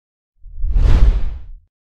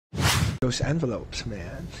Those envelopes,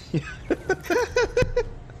 man.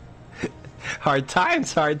 Hard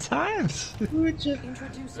times, hard times. Were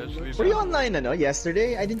you online,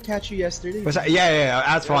 yesterday? I didn't catch you yesterday. Was I, yeah.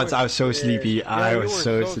 As once, I was so sleepy. Yeah, I we was were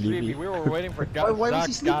so sleepy. We were waiting for Why was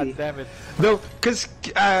he Zach, sleepy? God damn it. No, because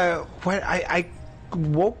when I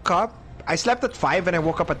woke up, I slept at 5 and I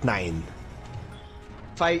woke up at 9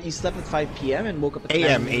 You slept at 5 p.m. and woke up at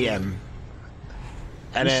a.m. 9 a.m.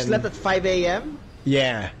 And You then slept at 5 a.m.?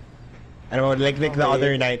 yeah, and like the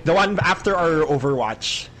other night, the one after our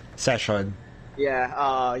Overwatch session.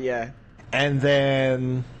 Yeah, yeah. And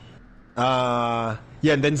then, and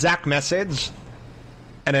then Zach messaged,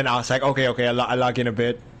 and then I was like, okay, I'll log in a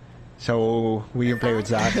bit, so we can play with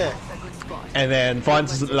Zach. And then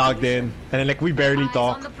Fonz logged in, and then like we barely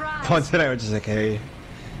talk. Fonz and I were just like, hey,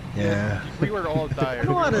 yeah. We were all tired.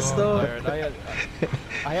 I'm honest though.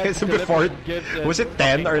 I had It's to before. get Was it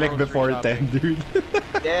 10 or like grocery before shopping. 10, dude?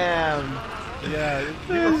 Damn. Yeah.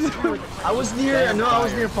 I was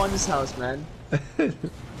near Fonz's house, man.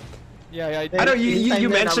 Yeah, I know you Anytime then, I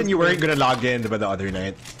mentioned was you weren't playing. gonna log in the other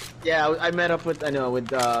night. Yeah, I met up with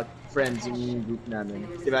friends in group namin.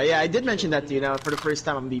 Diba? Yeah, I did mention that to you. Now for the first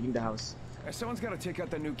time, I'm leaving the house. Someone's got to take out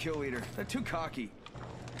that new kill leader. They're too cocky.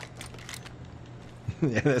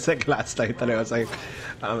 Yeah, that's like last night that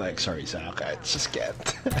I'm like, sorry Zach, I just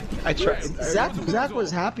can't. I tried. Zach was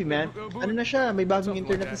happy, man. Ano na siya? May bagong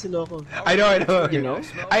internet na si Loco. I know. You know?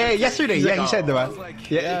 Yesterday, He's yeah, like, he said, diba?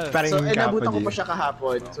 Yeah. Parang So, nabutan ko kapon pa din. siya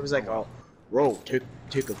kahapon. So, I was like, oh, bro,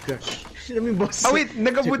 take a piss. Alam mo yung boss? Oh wait,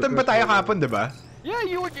 nagabutan pa tayo kapon, diba? Yeah,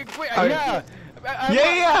 you were. Wait, Oh, yeah.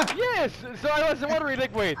 Yeah. Yes. So I was wondering,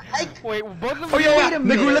 like, wait, both of Oh you. yeah, Wait a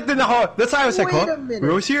minute. nagulat din ako. That's why I was like, Wait huh? a minute.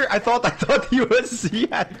 Rose here? I thought he was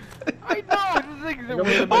Zian. I know. This is like, Oh,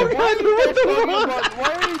 why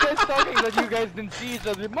are you guys talking that you guys didn't see each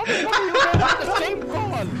other? Motherfucker, you guys had the same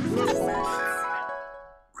call.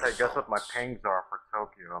 Hey, guess what my pings are for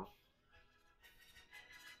Tokyo?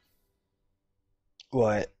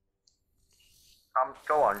 What?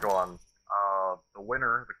 Go on. The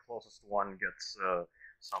winner, the closest one, gets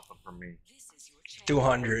something from me.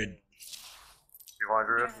 200.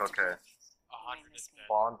 200? Okay. 110.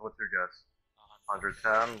 Bond, what's your guess?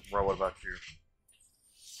 110? Ro, what about you?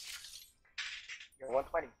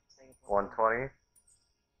 120. 120?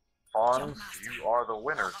 Bonds, you are the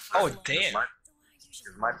winner. Oh, damn. My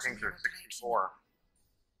pings are 64.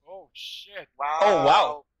 Oh shit. Wow. Oh,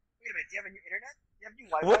 wow. Wait a minute, do you have a new internet? Do you have new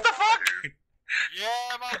Wi-Fi? What the fuck?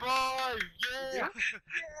 Yeah, my boy. Yeah.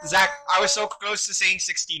 Zach, I was so close to saying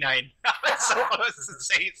 69. I was so close to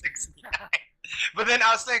saying 69. But then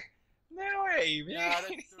I was like, no way, man. Yeah,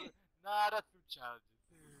 that's too childish.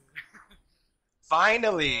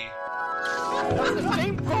 Finally. That's the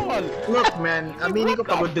same call. Look, man, aminin ko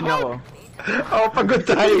pagod din ako. Oh, pagod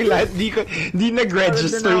tayo lahat. Di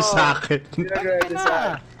nag-register Pagod din ako. sa akin.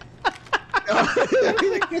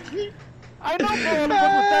 I know all of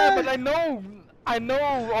us were there, but I know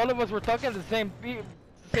all of us were talking at the same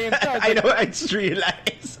time. I know, I just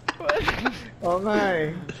realized. Oh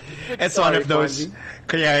my. It's one of those,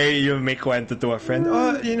 kaya you make kwento to a friend.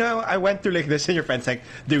 Oh, you know, I went to like this, and your friend's like,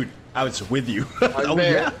 dude, I was with you. I was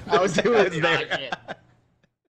there. I was there. there.